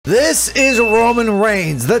This is Roman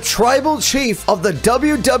Reigns, the tribal chief of the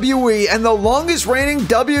WWE and the longest reigning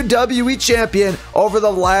WWE champion over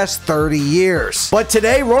the last 30 years. But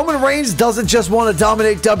today, Roman Reigns doesn't just want to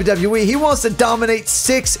dominate WWE, he wants to dominate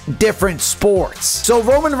 6 different sports. So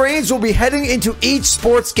Roman Reigns will be heading into each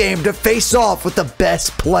sports game to face off with the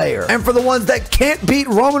best player. And for the ones that can't beat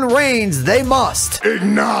Roman Reigns, they must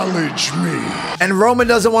acknowledge me. And Roman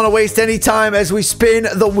doesn't want to waste any time as we spin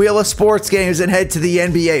the wheel of sports games and head to the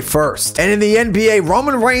NBA first. And in the NBA,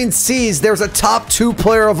 Roman Reigns sees there's a top 2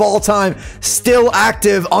 player of all time still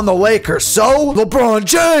active on the Lakers. So, LeBron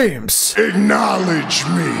James. Acknowledge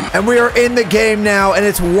me. And we are in the game now, and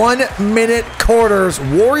it's 1-minute quarters.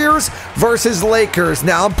 Warriors versus Lakers.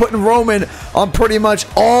 Now, I'm putting Roman on pretty much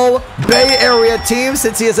all Bay Area teams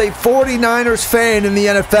since he is a 49ers fan in the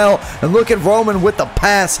NFL. And look at Roman with the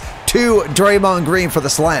pass to Draymond Green for the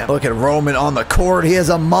slam. Look at Roman on the court. He is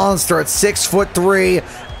a monster at 6'3".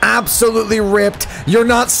 Absolutely ripped. You're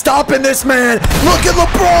not stopping this man. Look at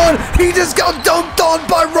LeBron. He just got dunked on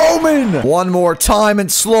by Roman. One more time in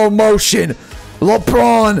slow motion.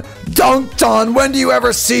 LeBron dunked on. When do you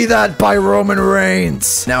ever see that by Roman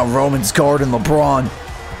Reigns? Now Roman's guarding LeBron.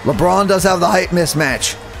 LeBron does have the height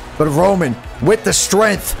mismatch, but Roman with the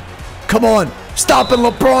strength. Come on. Stopping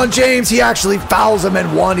LeBron James. He actually fouls him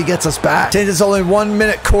and one. He gets us back. Since it's only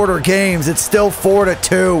 1-minute quarter games, it's still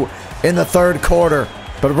 4-2 in the third quarter.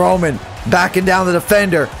 But Roman backing down the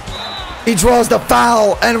defender. He draws the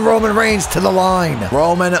foul and Roman Reigns to the line.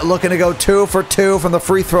 Roman looking to go 2 for 2 from the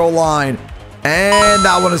free throw line. And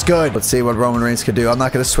that one is good. Let's see what Roman Reigns can do. I'm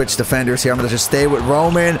not going to switch defenders here. I'm going to just stay with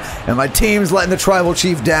Roman. And my team's letting the tribal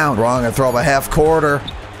chief down. Wrong. I throw up a half quarter.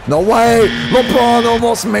 No way! LeBron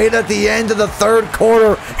almost made at the end of the third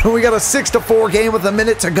quarter, and we got a 6-4 game with a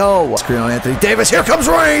minute to go. Screen on Anthony Davis. Here comes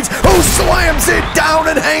Reigns, who slams it down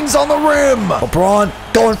and hangs on the rim. LeBron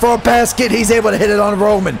going for a basket. He's able to hit it on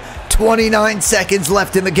Roman. 29 seconds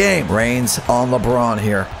left in the game. Reigns on LeBron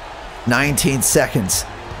here. 19 seconds.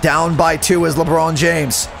 Down by 2 is LeBron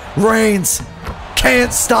James. Reigns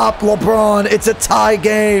can't stop LeBron. It's a tie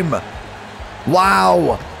game.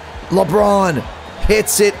 Wow. LeBron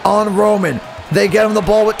hits it on Roman. They get him the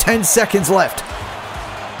ball with 10 seconds left.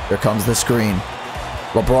 Here comes the screen.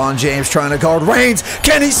 LeBron James trying to guard Reigns.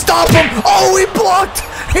 Can he stop him? Oh, he blocked.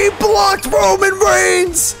 He blocked Roman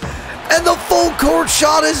Reigns. And the full court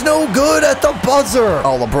shot is no good at the buzzer.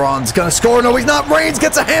 Oh, LeBron's going to score. No, he's not. Reigns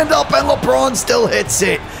gets a hand up and LeBron still hits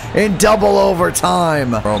it in double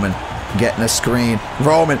overtime. Roman getting a screen.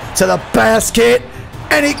 Roman to the basket.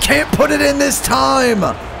 And he can't put it in this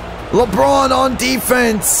time. LeBron on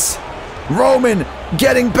defense. Roman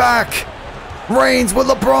getting back. Reigns with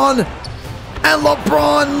LeBron. And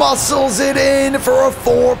LeBron muscles it in for a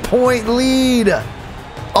 4-point lead.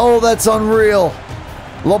 Oh, that's unreal.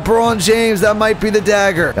 LeBron James, that might be the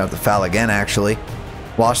dagger. Have to foul again, actually.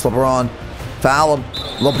 Watch LeBron. Foul him.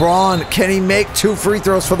 LeBron, can he make 2 free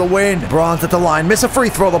throws for the win? LeBron's at the line. Miss a free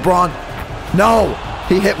throw, LeBron. No,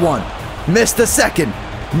 he hit one. Missed the second.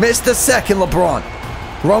 Missed the second, LeBron.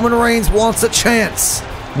 Roman Reigns wants a chance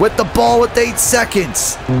with the ball with 8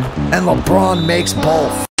 seconds. And LeBron makes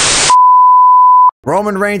both.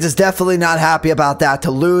 Roman Reigns is definitely not happy about that,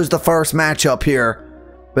 to lose the first matchup here.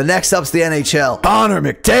 But next up's the NHL. Connor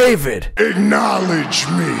McDavid. Acknowledge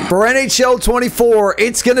me. For NHL 24,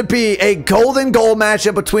 it's going to be a golden goal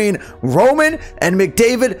matchup between Roman and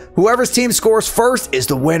McDavid. Whoever's team scores first is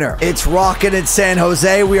the winner. It's rocking in San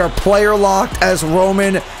Jose. We are player locked as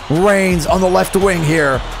Roman Reigns on the left wing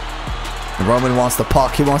here. And Roman wants the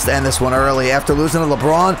puck. He wants to end this one early. After losing to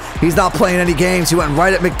LeBron, he's not playing any games. He went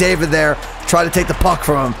right at McDavid there, tried to take the puck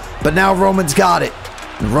from him. But now Roman's got it.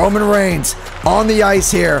 Roman Reigns on the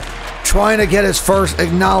ice here, trying to get his first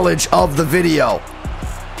acknowledge of the video.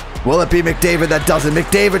 Will it be McDavid that does it?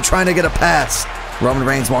 McDavid trying to get a pass. Roman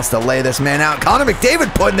Reigns wants to lay this man out. Connor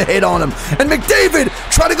McDavid putting the hit on him. And McDavid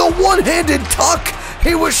trying to go one-handed tuck.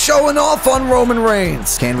 He was showing off on Roman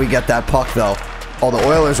Reigns. Can we get that puck, though? Oh, the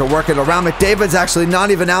Oilers are working around. McDavid's actually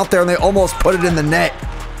not even out there, and they almost put it in the net.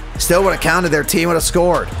 Still would have counted. Their team would have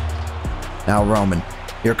scored. Now Roman.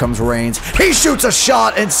 Here comes Reigns. He shoots a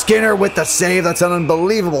shot, and Skinner with the save. That's an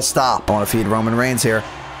unbelievable stop. I want to feed Roman Reigns here.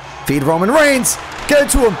 Feed Roman Reigns. Get it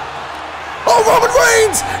to him. Oh, Roman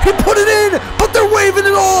Reigns! He put it in, but they're waving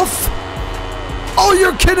it off. Oh,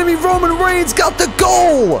 you're kidding me. Roman Reigns got the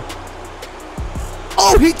goal.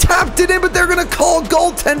 Oh, he tapped it in, but they're going to call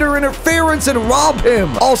goaltender interference and rob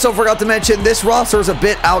him. Also, forgot to mention, this roster is a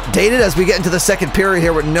bit outdated as we get into the second period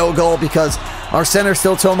here with no goal because our center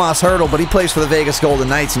still Tomas Hertl, but he plays for the Vegas Golden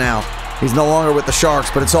Knights now. He's no longer with the Sharks,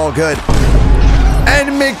 but it's all good. And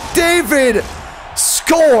McDavid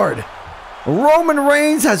scored. Roman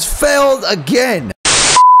Reigns has failed again.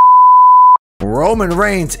 Roman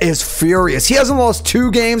Reigns is furious. He hasn't lost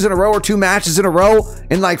 2 games in a row or 2 matches in a row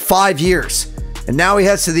in like 5 years. And now he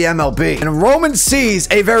heads to the MLB. And Roman sees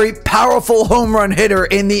a very powerful home run hitter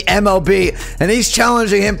in the MLB. And he's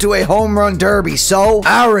challenging him to a home run derby. So,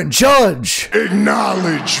 Aaron Judge.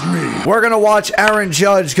 Acknowledge me. We're going to watch Aaron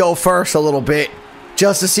Judge go first a little bit,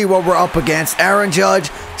 just to see what we're up against. Aaron Judge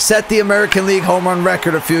set the American League home run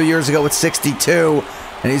record a few years ago with 62.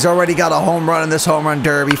 And he's already got a home run in this home run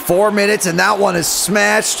derby. 4 minutes, and that one is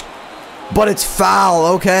smashed. But it's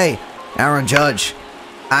foul. Okay. Aaron Judge.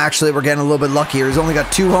 Actually, we're getting a little bit luckier. He's only got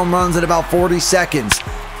 2 home runs in about 40 seconds.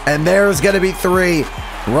 And there's going to be 3.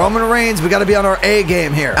 Roman Reigns, we got to be on our A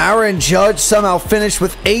game here. Aaron Judge somehow finished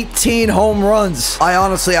with 18 home runs. I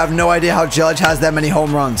honestly have no idea how Judge has that many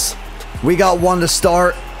home runs. We got 1 to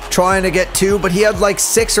start, trying to get 2, but he had like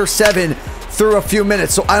 6 or 7 through a few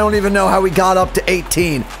minutes, so I don't even know how we got up to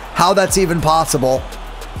 18. How that's even possible.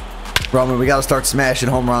 Roman, we got to start smashing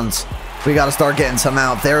home runs. We got to start getting some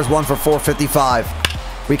out. There's 1 for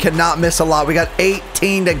 455. We cannot miss a lot. We got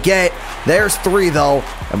 18 to get. There's 3, though,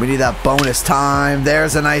 and we need that bonus time.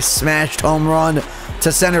 There's a nice smashed home run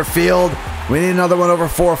to center field. We need another one over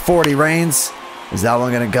 440. Reigns, is that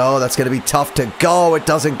one going to go? That's going to be tough to go. It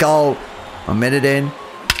doesn't go. A minute in.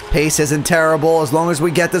 Pace isn't terrible as long as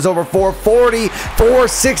we get this over 440.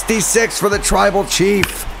 466 for the Tribal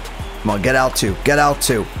Chief. Come on, get out 2. Get out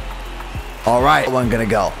 2. All right, one gonna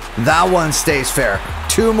go. That one stays fair.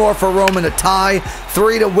 2 more for Roman to tie.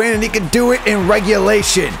 3 to win, and he can do it in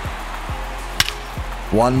regulation.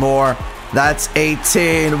 1 more. That's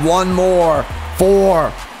 18. 1 more.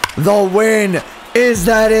 4. The win. Is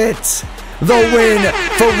that it? The win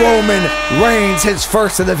for Roman Reigns, his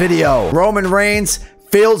first of the video. Roman Reigns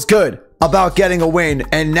feels good about getting a win,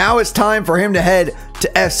 and now it's time for him to head to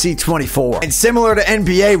FC24. And similar to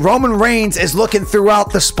NBA, Roman Reigns is looking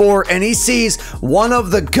throughout the sport, and he sees one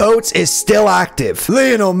of the GOATs is still active.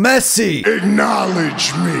 Lionel Messi.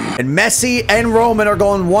 Acknowledge me. And Messi and Roman are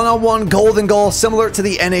going one-on-one golden goal, similar to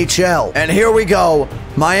the NHL. And here we go.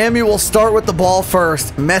 Miami will start with the ball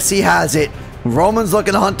first. Messi has it. Roman's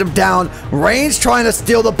looking to hunt him down. Reigns trying to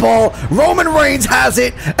steal the ball. Roman Reigns has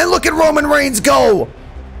it. And look at Roman Reigns go.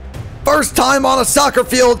 First time on a soccer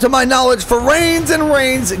field, to my knowledge, for Reigns, and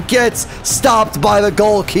Reigns gets stopped by the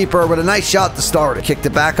goalkeeper with a nice shot to start it. Kicked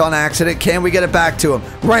it back on accident. Can we get it back to him?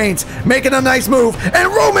 Reigns making a nice move,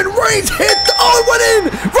 and Roman Reigns hit. Oh, it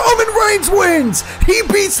went in. Roman Reigns wins. He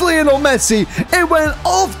beats Lionel Messi. It went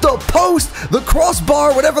off the post, the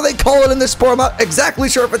crossbar, whatever they call it in this sport. I'm not exactly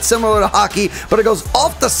sure if it's similar to hockey, but it goes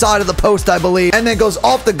off the side of the post, I believe, and then goes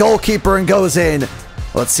off the goalkeeper and goes in.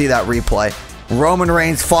 Let's see that replay. Roman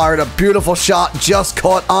Reigns fired a beautiful shot, just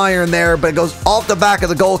caught iron there, but it goes off the back of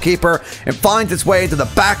the goalkeeper and finds its way into the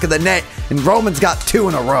back of the net, and Roman's got 2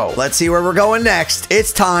 in a row. Let's see where we're going next.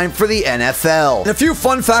 It's time for the NFL. And a few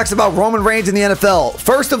fun facts about Roman Reigns in the NFL.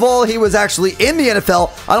 First of all, he was actually in the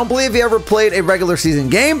NFL. I don't believe he ever played a regular season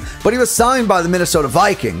game, but he was signed by the Minnesota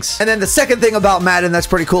Vikings. And then the second thing about Madden that's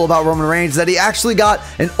pretty cool about Roman Reigns is that he actually got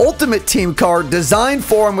an Ultimate Team card designed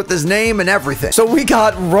for him with his name and everything. So we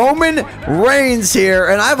got Roman Reigns here,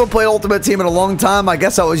 and I haven't played Ultimate Team in a long time. I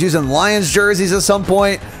guess I was using Lions jerseys at some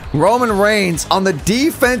point. Roman Reigns on the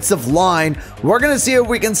defensive line. We're going to see if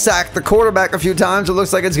we can sack the quarterback a few times. It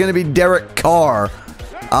looks like it's going to be Derek Carr.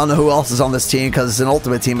 I don't know who else is on this team because it's an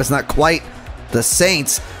Ultimate Team. It's not quite the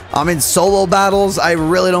Saints. I'm in solo battles. I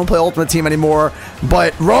really don't play Ultimate Team anymore.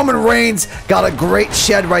 But Roman Reigns got a great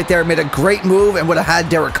shed right there. Made a great move and would have had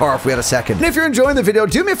Derek Carr if we had a second. And if you're enjoying the video,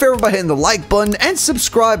 do me a favor by hitting the like button and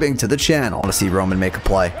subscribing to the channel. I want to see Roman make a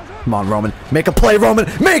play. Come on, Roman. Make a play, Roman.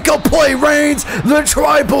 Make a play, Reigns. The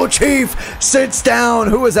Tribal Chief sits down.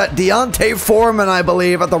 Who is that? Deontay Foreman, I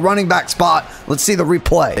believe, at the running back spot. Let's see the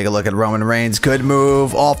replay. Take a look at Roman Reigns. Good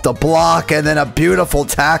move off the block, and then a beautiful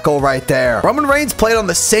tackle right there. Roman Reigns played on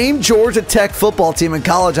the same Georgia Tech football team in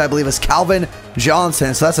college, I believe, as Calvin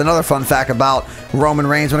Johnson. So that's another fun fact about Roman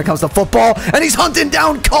Reigns when it comes to football. And he's hunting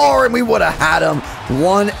down Carr, and we would have had him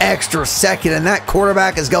 1 extra second, and that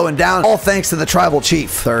quarterback is going down, all thanks to the Tribal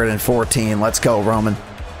Chief. 3rd and 14. Let's go, Roman.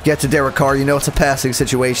 Get to Derek Carr. You know it's a passing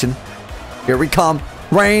situation. Here we come.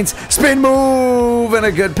 Reigns, spin move, and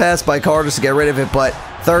a good pass by Carr just to get rid of it. But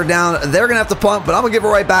 3rd down, they're going to have to punt, but I'm going to give it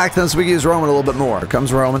right back to them so we can use Roman a little bit more. Here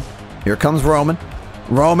comes Roman. Here comes Roman.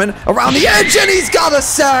 Roman around the edge, and he's got a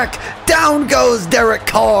sack. Down goes Derek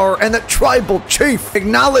Carr, and the Tribal Chief.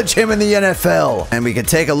 Acknowledge him in the NFL. And we can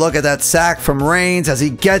take a look at that sack from Reigns as he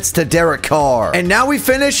gets to Derek Carr. And now we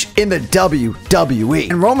finish in the WWE.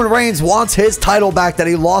 And Roman Reigns wants his title back that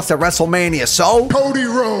he lost at WrestleMania, so Cody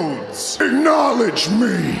Rhodes, acknowledge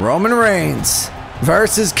me. Roman Reigns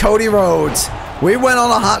versus Cody Rhodes. We went on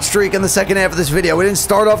a hot streak in the second half of this video. We didn't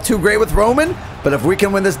start off too great with Roman, but if we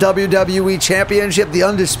can win this WWE Championship, the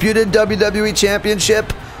undisputed WWE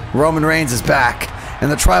Championship, Roman Reigns is back.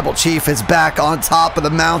 And the Tribal Chief is back on top of the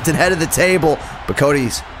mountain, head of the table. But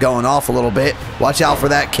Cody's going off a little bit. Watch out for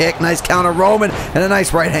that kick. Nice counter, Roman, and a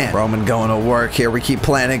nice right hand. Roman going to work here. We keep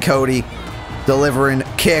planning Cody, delivering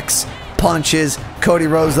kicks, punches. Cody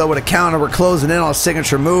Rhodes, though, with a counter. We're closing in on a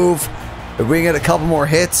signature move. If we can get a couple more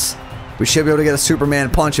hits, we should be able to get a Superman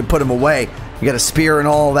punch and put him away. We got a spear and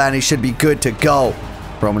all that, and he should be good to go.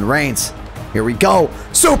 Roman Reigns. Here we go.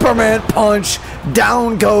 Superman punch.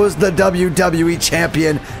 Down goes the WWE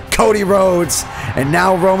champion, Cody Rhodes. And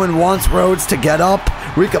now Roman wants Rhodes to get up.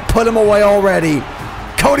 We could put him away already.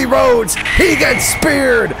 Cody Rhodes, he gets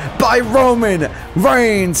speared by Roman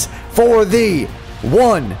Reigns for the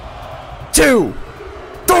 1, 2,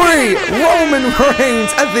 3. Roman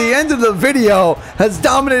Reigns at the end of the video has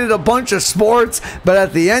dominated a bunch of sports, but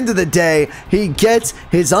at the end of the day, he gets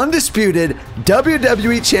his undisputed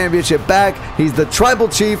WWE Championship back. He's the Tribal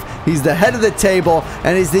Chief, he's the head of the table,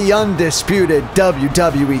 and he's the undisputed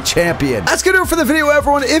WWE Champion. That's gonna do it for the video,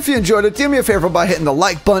 everyone. If you enjoyed it, do me a favor by hitting the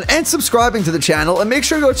like button and subscribing to the channel, and make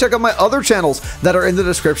sure to go check out my other channels that are in the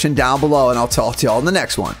description down below, and I'll talk to y'all in the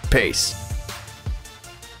next one. Peace.